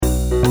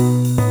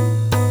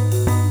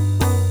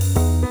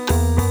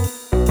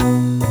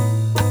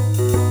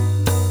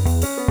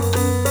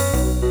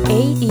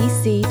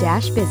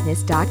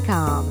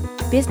arni-business.com.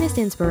 Business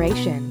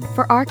inspiration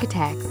for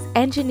architects,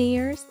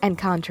 engineers, and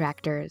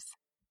contractors.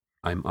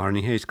 I'm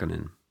Arni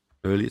Heiskanen.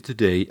 Earlier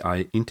today,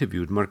 I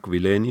interviewed Markku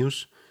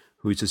Vilenius,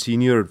 who is a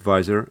senior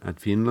advisor at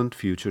Finland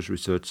Futures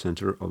Research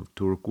Center of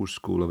Turku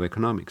School of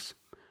Economics.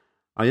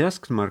 I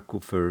asked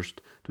Markku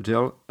first to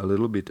tell a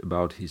little bit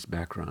about his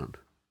background.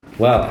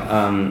 Well,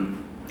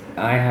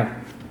 I have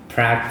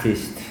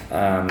practiced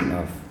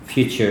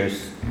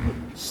futures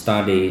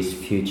studies,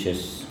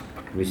 futures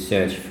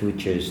research,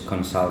 futures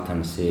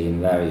consultancy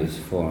in various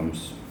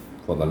forms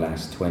for the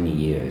last 20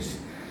 years.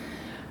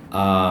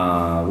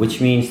 Which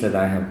means that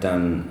I have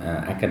done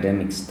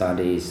academic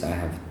studies, I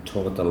have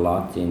taught a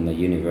lot in the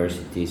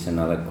universities and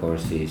other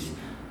courses,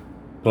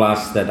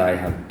 plus that I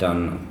have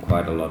done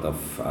quite a lot of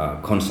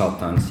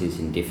consultancies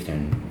in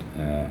different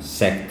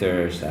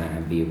sectors. I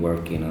have been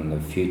working on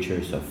the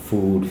futures of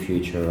food,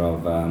 future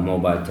of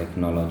mobile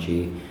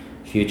technology,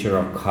 future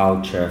of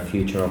culture,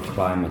 future of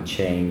climate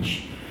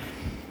change,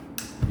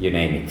 you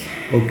name it.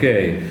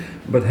 Okay,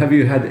 but have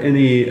you had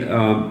any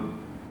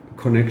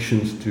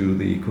connections to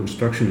the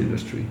construction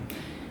industry?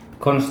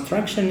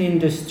 Construction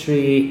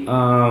industry,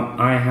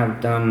 I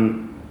have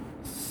done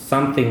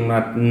something,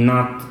 but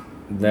not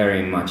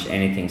very much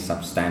anything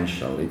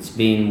substantial. It's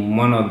been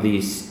one of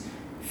these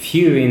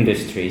few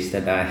industries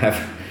that I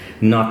have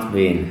not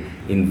been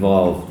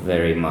involved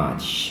very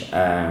much.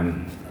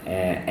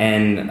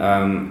 And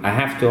I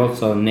have to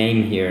also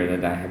name here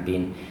that I have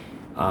been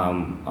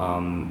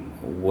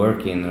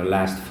working the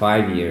last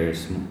 5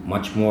 years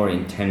much more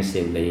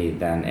intensively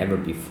than ever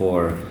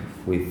before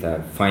with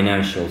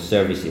financial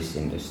services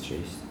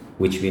industries,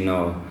 which we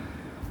know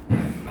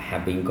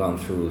have been gone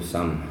through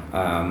some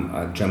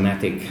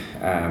dramatic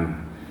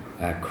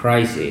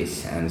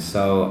crisis, and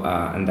so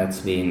and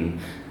that's been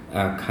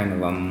kind of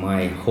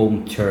my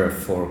home turf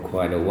for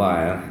quite a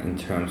while in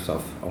terms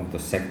of the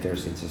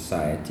sectors in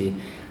society,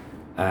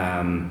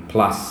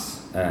 plus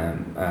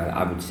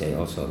I would say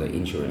also the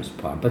insurance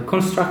part, but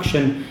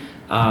construction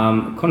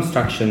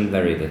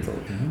very little.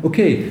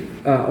 Okay,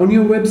 on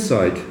your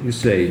website you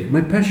say,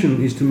 "My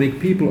passion is to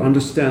make people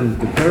understand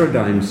the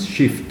paradigm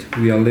shift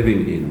we are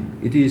living in.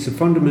 It is a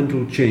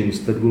fundamental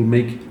change that will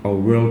make our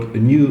world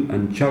anew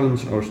and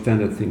challenge our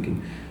standard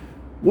thinking."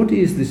 What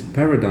is this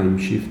paradigm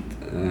shift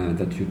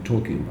that you're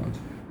talking about?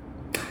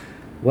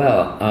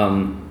 Well,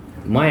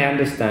 my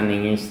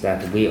understanding is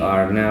that we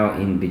are now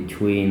in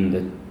between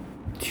the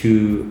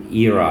two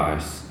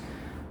eras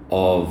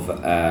of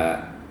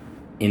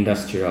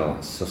industrial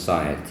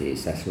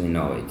societies as we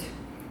know it.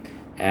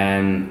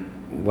 And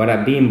what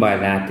I mean by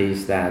that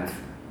is that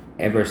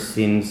ever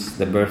since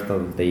the birth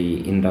of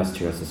the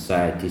industrial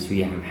societies,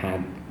 we have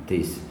had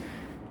these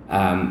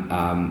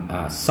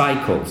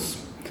cycles,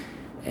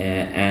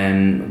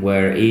 and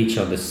where each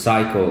of the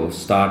cycles,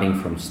 starting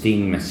from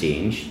steam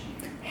machines,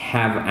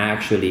 have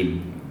actually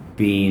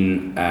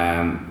been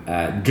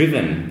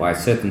driven by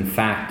certain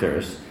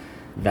factors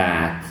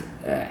that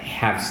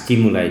have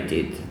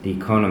stimulated the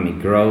economic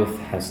growth,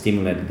 have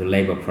stimulated the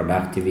labor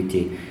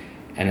productivity,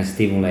 and have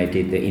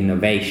stimulated the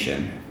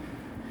innovation,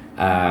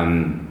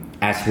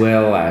 as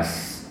well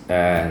as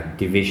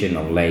division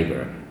of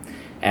labor.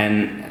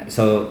 And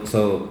so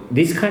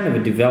this kind of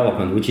a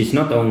development, which is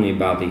not only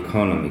about the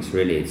economics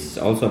really, it's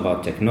also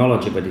about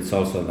technology, but it's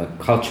also the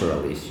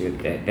cultural issue,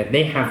 that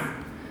they have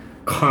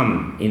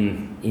come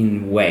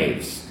in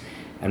waves.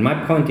 And my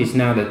point is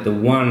now that the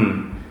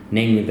one,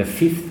 namely the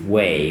fifth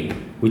wave,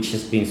 which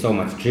has been so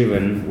much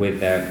driven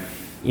with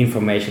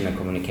information and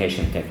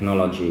communication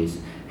technologies,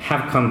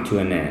 have come to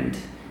an end.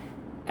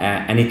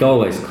 And it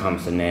always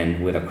comes to an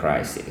end with a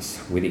crisis,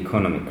 with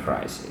economic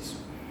crisis.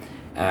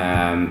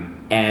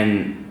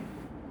 And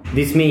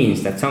this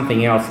means that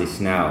something else is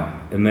now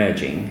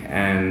emerging.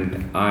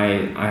 And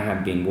I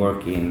have been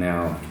working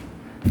now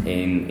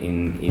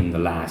in the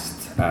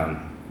last,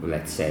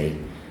 let's say,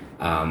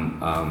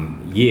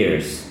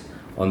 years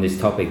on this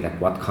topic, that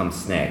what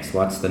comes next,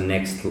 what's the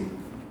next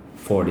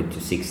 40 to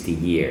 60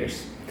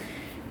 years,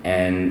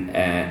 and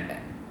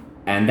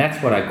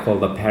that's what I call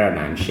the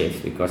paradigm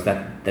shift, because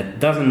that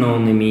doesn't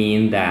only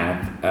mean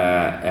that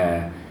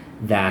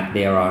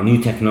there are new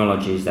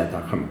technologies that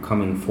are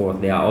coming forth.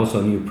 There are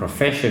also new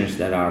professions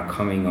that are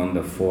coming on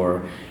the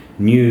fore,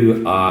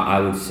 new I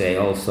would say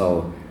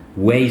also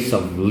ways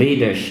of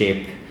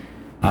leadership,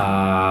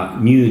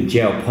 new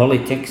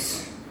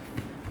geopolitics,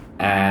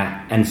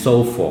 and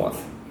so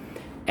forth.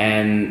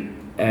 And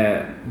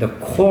the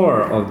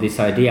core of this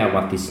idea,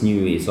 what this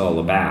new is all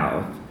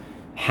about,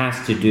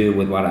 has to do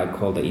with what I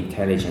call the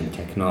intelligent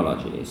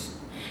technologies.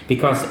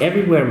 Because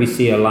everywhere we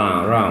see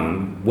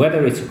around,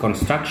 whether it's a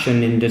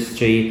construction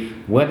industry,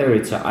 whether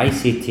it's an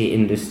ICT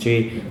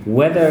industry,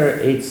 whether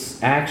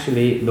it's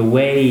actually the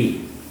way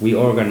we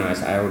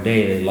organize our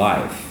daily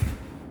life,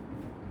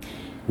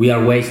 we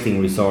are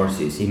wasting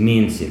resources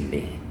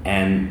immensely.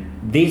 And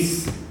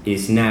this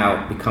is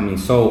now becoming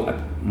so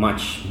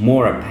much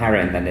more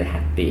apparent than it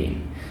had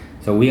been.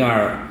 So we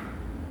are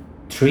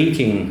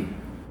treating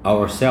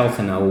ourselves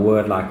and our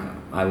world like,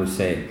 I would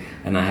say,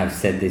 and I have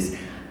said this,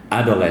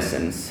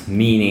 adolescence,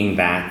 meaning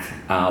that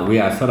we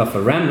are sort of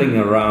rambling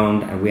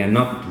around and we are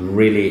not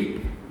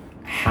really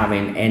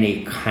having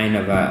any kind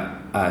of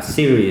a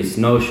serious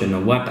notion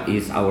of what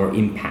is our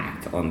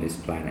impact on this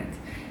planet.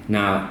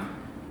 Now,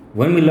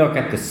 when we look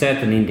at the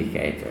certain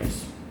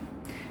indicators,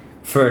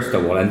 first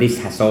of all, and this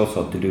has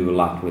also to do a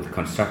lot with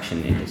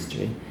construction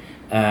industry,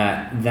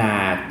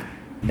 that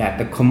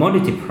the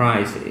commodity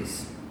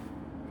prices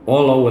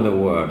all over the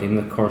world in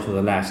the course of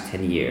the last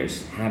 10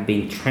 years have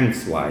been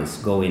trends-wise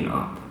going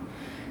up.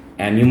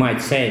 And you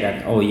might say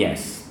that, oh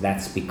yes,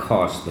 that's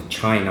because the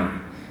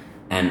China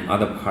and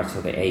other parts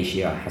of the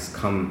Asia has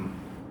come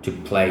to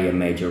play a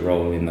major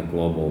role in the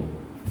global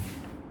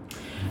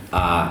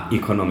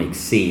economic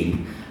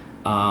scene.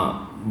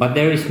 But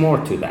there is more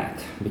to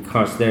that,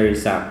 because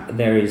that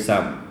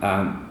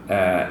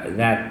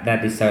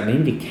is an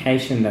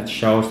indication that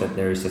shows that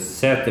there is a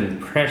certain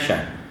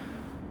pressure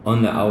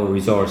on our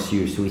resource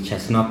use which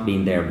has not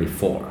been there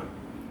before.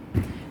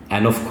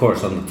 And of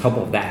course, on the top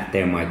of that,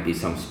 there might be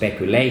some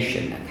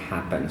speculation that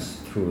happens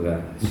through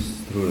the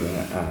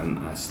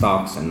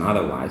stocks and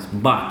otherwise.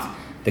 But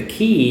the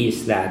key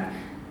is that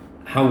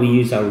how we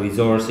use our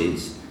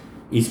resources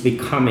is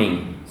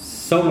becoming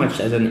so much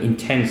as an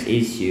intense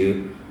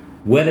issue,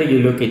 whether you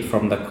look at it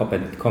from the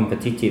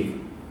competitive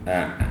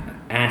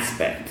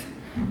aspect,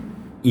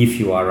 if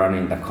you are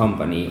running the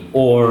company,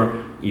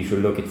 or if you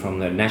look at it from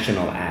the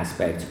national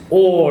aspect,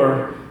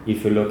 or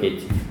if you look at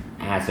it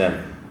as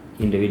an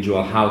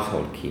individual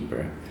household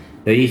keeper.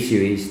 The issue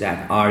is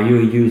that, are you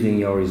using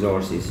your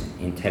resources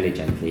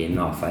intelligently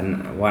enough?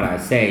 And what I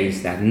say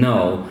is that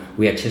no,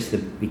 we are just the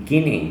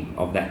beginning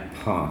of that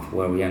path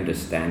where we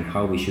understand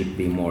how we should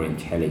be more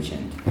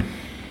intelligent.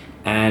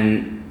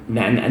 And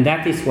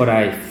that is what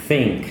I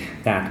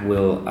think that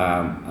will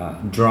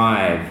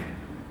drive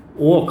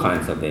all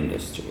kinds of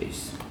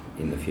industries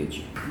in the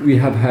future. We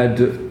have had,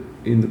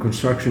 in the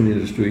construction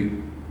industry,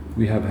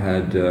 we have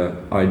had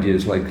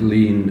ideas like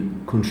lean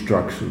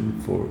construction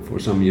for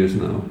some years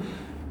now.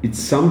 It's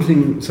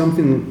something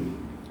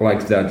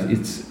like that.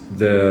 It's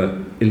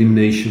the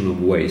elimination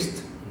of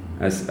waste,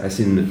 as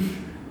in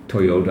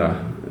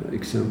Toyota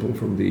example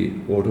from the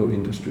auto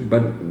industry.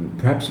 But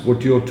perhaps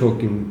what you're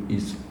talking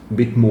is a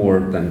bit more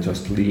than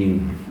just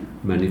lean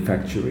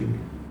manufacturing.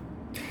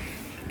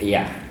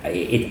 Yeah,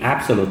 it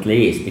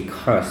absolutely is,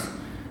 because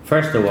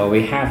first of all,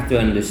 we have to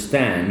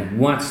understand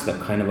what's the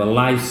kind of a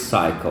life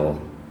cycle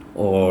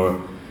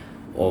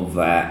of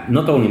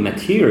not only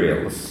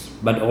materials,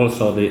 but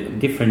also the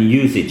different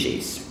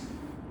usages.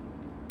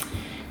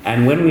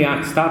 And when we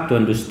start to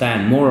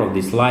understand more of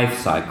these life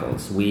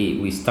cycles,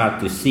 we start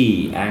to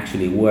see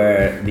actually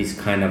where these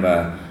kind of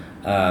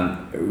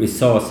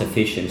resource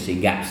efficiency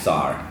gaps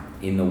are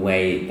in the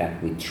way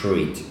that we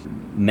treat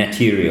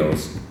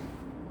materials,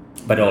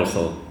 but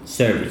also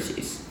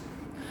services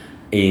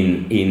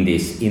in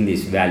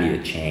this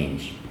value chain.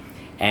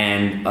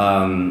 And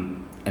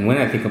when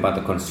I think about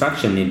the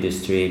construction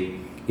industry,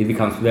 it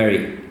becomes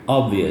very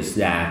obvious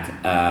that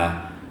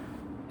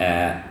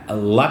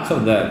lots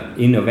of the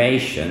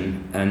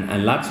innovation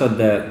and lots of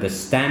the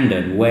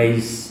standard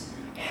ways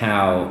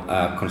how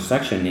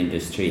construction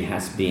industry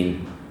has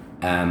been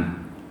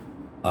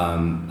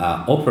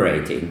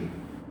operating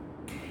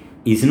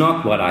is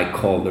not what I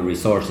call the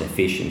resource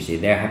efficiency.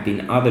 There have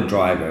been other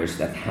drivers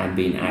that have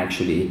been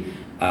actually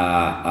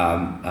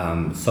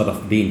sort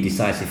of being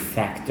decisive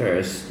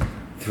factors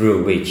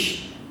through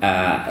which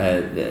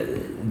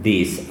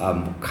these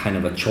kind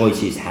of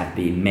choices have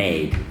been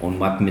made on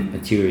what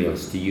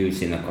materials to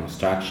use in a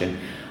construction,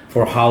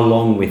 for how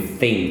long we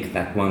think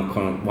that one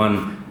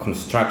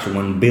construction,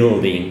 one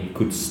building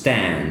could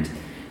stand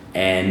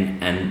and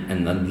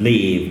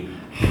live,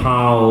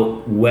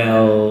 how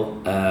well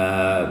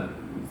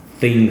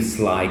things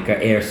like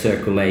air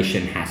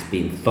circulation has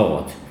been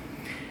thought.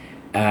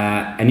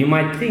 And you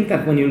might think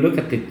that when you look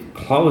at it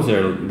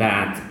closer,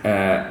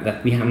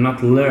 that we have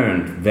not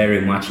learned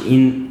very much,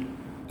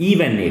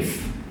 even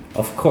if,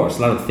 of course,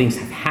 a lot of things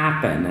have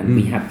happened and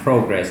we have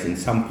progressed in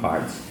some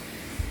parts.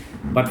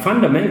 But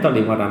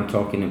fundamentally, what I'm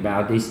talking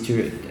about is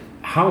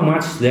how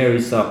much there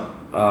is a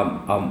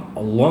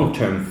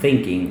long-term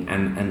thinking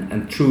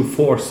and true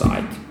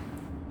foresight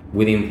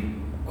within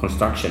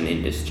construction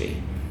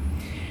industry.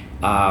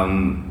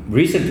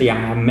 Recently, I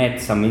have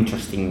met some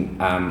interesting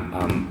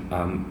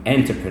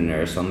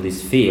entrepreneurs on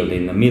this field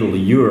in the Middle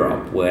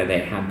Europe, where they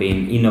have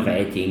been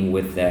innovating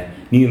with the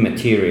new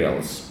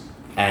materials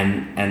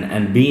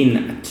and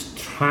been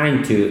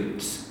trying to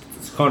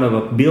kind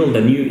of build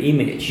a new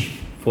image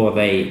for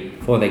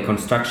the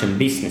construction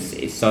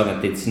businesses, so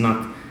that it's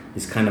not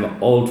this kind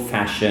of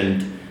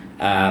old-fashioned,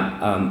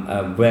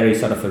 very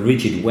sort of a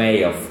rigid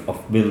way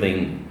of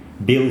building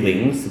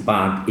buildings,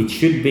 but it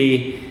should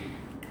be,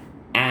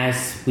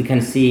 as we can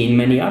see in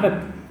many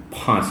other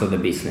parts of the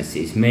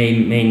businesses,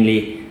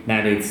 mainly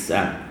that it's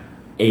a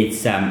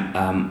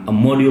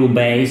module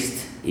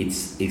based,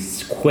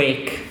 it's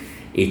quick,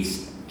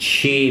 it's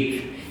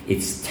cheap,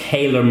 it's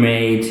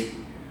tailor-made,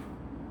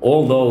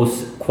 all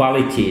those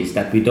qualities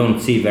that we don't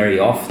see very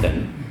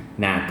often.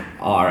 that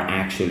are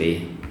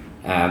actually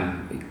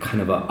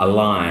kind of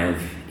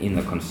alive in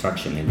the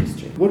construction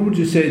industry. What would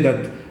you say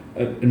that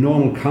a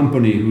normal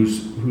company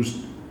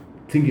who's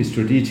thinking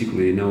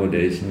strategically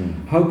nowadays,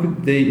 how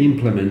could they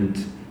implement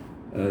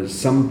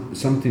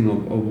something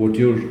of what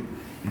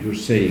you're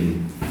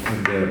saying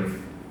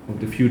of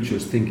the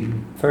future's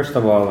thinking? First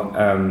of all,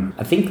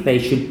 I think they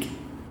should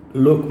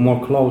look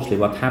more closely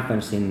what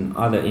happens in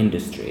other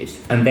industries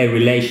and their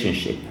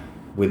relationship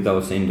with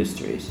those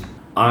industries.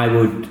 I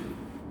would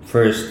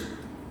first,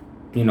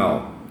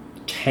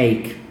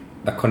 take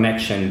a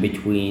connection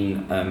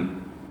between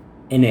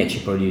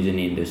energy-producing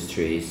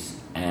industries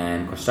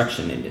and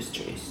construction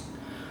industries.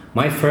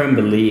 My firm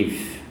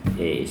belief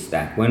is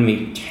that when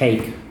we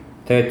take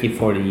 30,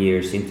 40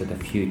 years into the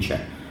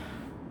future,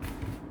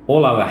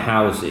 all our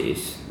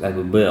houses that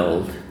we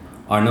build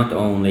are not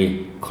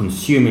only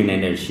consuming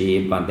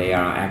energy, but they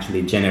are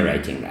actually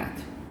generating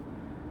that.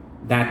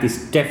 That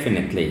is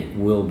definitely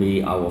will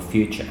be our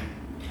future.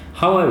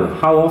 However,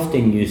 how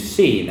often you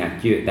see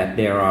that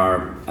there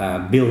are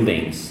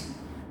buildings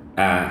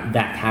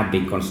that have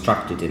been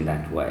constructed in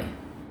that way.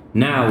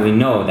 Now we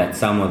know that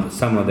some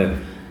of the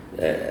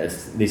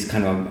this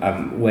kind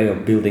of way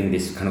of building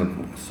this kind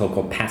of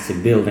so-called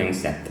passive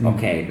buildings that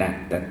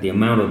that the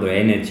amount of the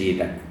energy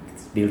that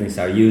buildings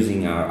are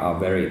using are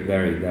very,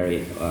 very,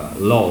 very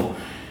low.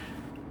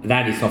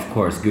 That is of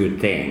course good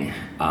thing,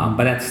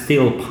 but that's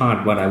still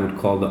part what I would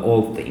call the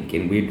old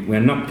thinking. We're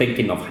not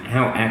thinking of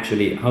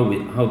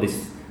how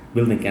this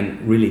building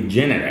can really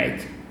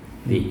generate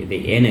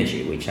the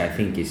energy, which I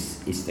think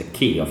is the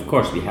key. Of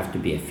course, we have to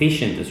be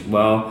efficient as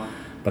well,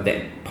 but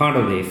part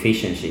of the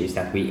efficiency is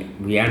that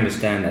we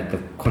understand that the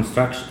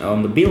construction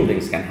on the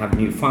buildings can have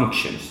new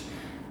functions,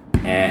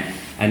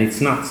 and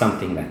it's not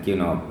something that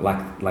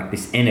like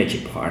this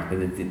energy part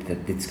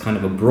that it's kind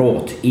of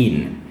brought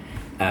in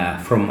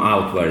from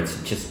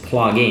outwards. Just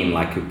plug in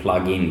like you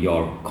plug in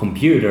your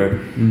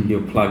computer,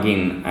 you plug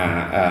in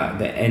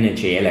the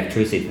energy,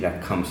 electricity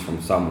that comes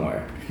from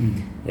somewhere.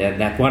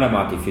 That what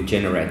about if you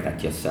generate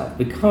that yourself?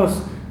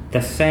 Because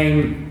the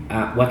same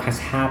what has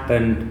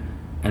happened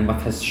and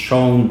what has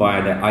shown by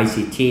the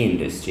ICT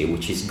industry,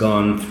 which has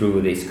gone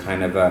through this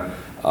kind of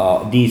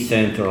a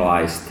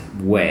decentralized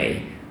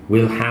way,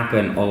 will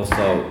happen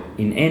also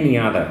in any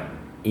other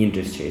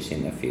industries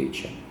in the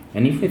future.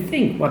 And if we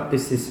think what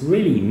this is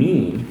really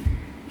mean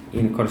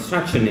in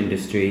construction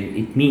industry,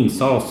 it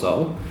means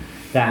also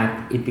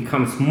that it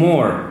becomes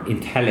more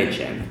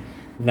intelligent,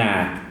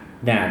 that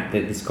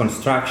these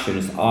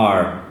constructions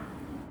are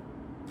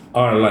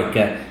like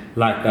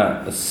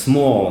a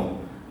small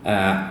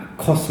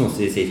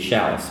cosmoses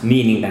itself,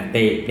 meaning that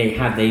they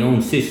have their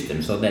own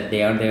system, so that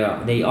they are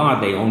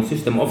their own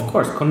system, of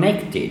course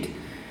connected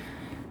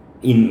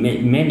in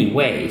many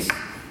ways,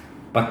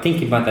 but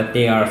think about that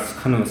they are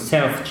kind of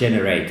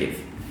self-generative,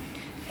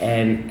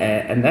 and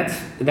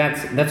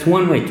that's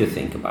one way to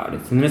think about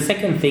it. And the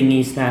second thing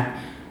is that,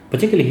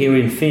 particularly here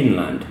in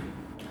Finland,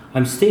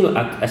 I'm still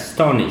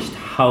astonished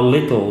how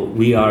little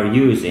we are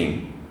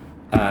using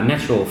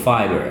natural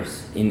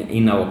fibers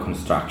in our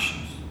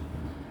constructions.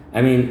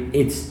 I mean,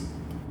 it's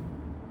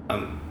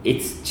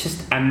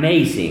just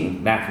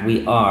amazing that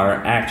we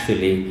are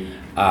actually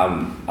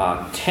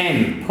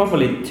 10,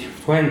 probably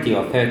 20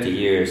 or 30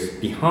 years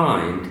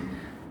behind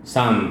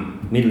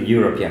some Middle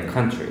European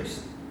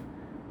countries.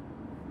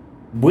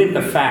 With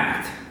the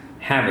fact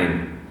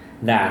having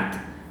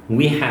that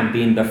we have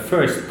been the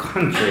first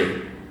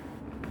country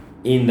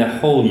in the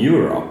whole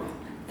Europe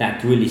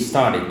that really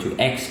started to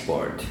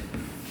export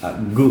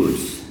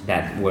goods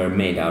that were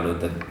made out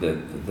of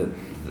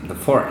the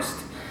forest.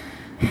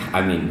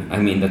 I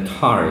mean the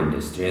tar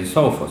industry and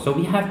so forth. So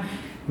we have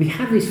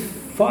this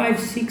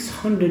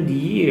 500-600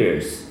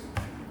 years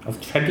of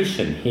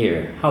tradition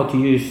here how to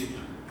use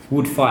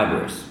wood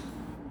fibers,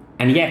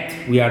 and yet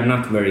we are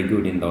not very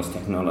good in those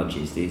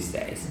technologies these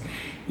days.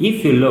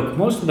 If you look,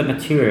 most of the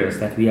materials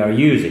that we are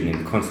using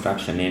in the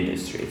construction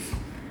industries,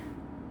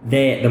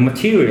 the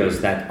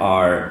materials that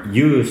are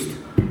used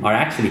are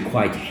actually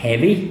quite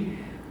heavy,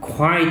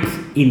 quite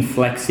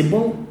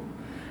inflexible,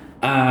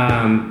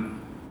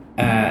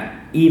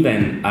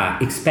 even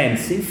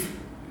expensive,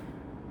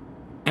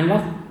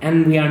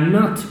 and we are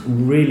not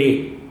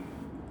really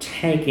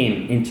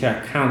taking into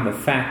account the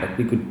fact that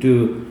we could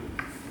do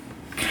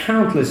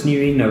countless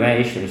new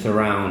innovations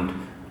around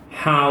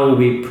how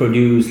we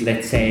produce,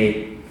 let's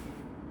say,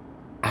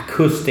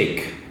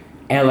 acoustic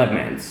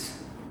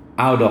elements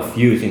out of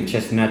using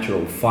just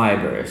natural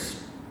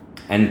fibers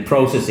and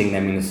processing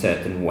them in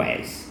certain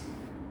ways.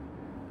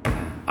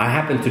 I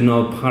happen to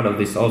know part of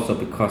this also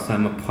because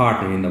I'm a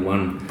partner in the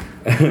one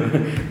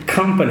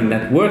company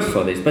that works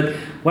for this. But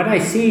what I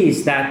see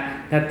is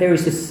that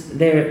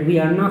we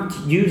are not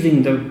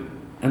using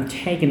and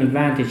taking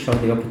advantage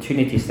of the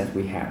opportunities that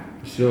we have.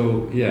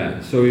 So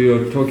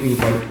you're talking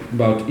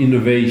about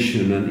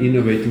innovation and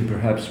innovating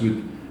perhaps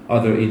with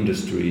other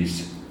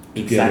industries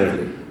together.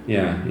 Exactly.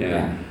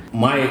 Yeah.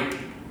 My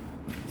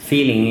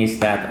feeling is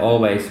that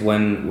always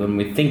when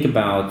we think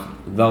about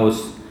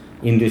those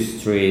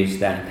industries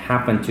that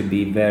happen to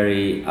be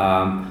very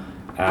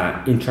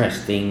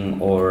interesting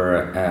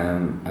or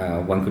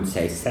one could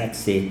say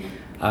sexy,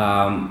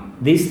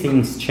 these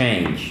things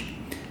change.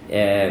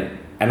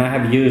 And I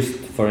have used,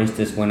 for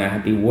instance, when I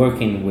have been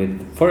working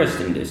with forest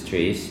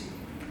industries,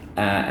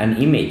 an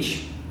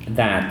image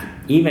that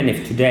even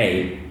if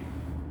today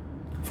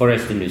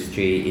forest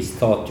industry is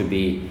thought to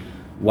be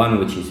one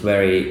which is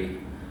very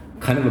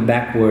kind of a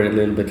backward, a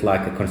little bit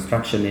like a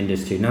construction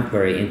industry, not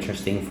very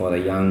interesting for the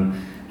young,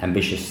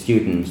 ambitious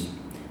students,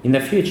 in the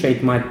future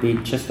it might be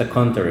just the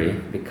contrary,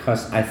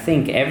 because I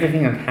think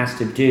everything that has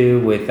to do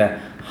with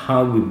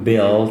how we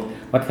build,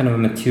 what kind of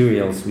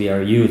materials we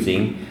are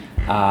using,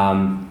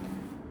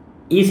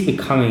 is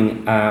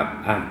becoming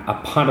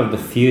a part of the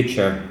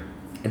future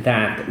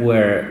that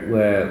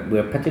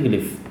where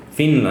particularly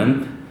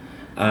Finland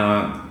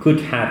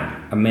could have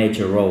a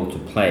major role to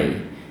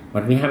play.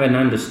 But we haven't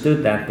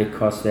understood that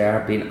because there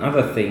have been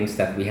other things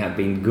that we have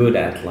been good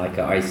at, like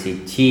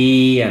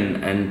ICT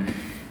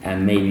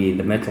and maybe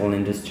the metal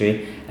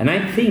industry. And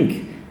I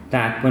think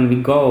that when we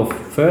go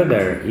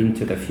further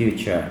into the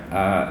future,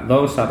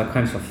 those are the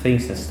kinds of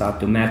things that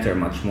start to matter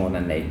much more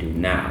than they do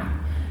now,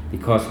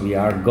 because we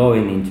are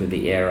going into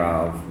the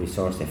era of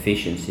resource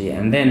efficiency,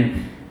 and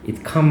then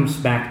it comes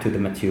back to the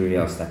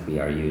materials that we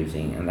are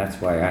using, and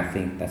that's why I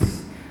think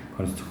that's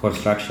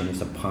construction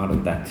is a part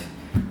of that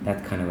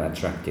kind of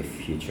attractive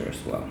future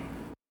as well.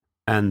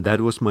 And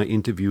that was my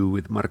interview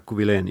with Markku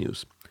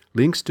Vilenius.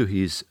 Links to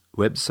his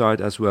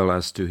website as well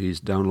as to his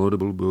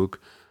downloadable book,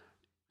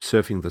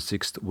 Surfing the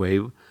Sixth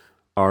Wave,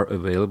 are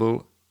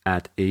available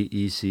at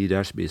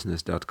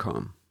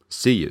aec-business.com.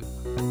 See you!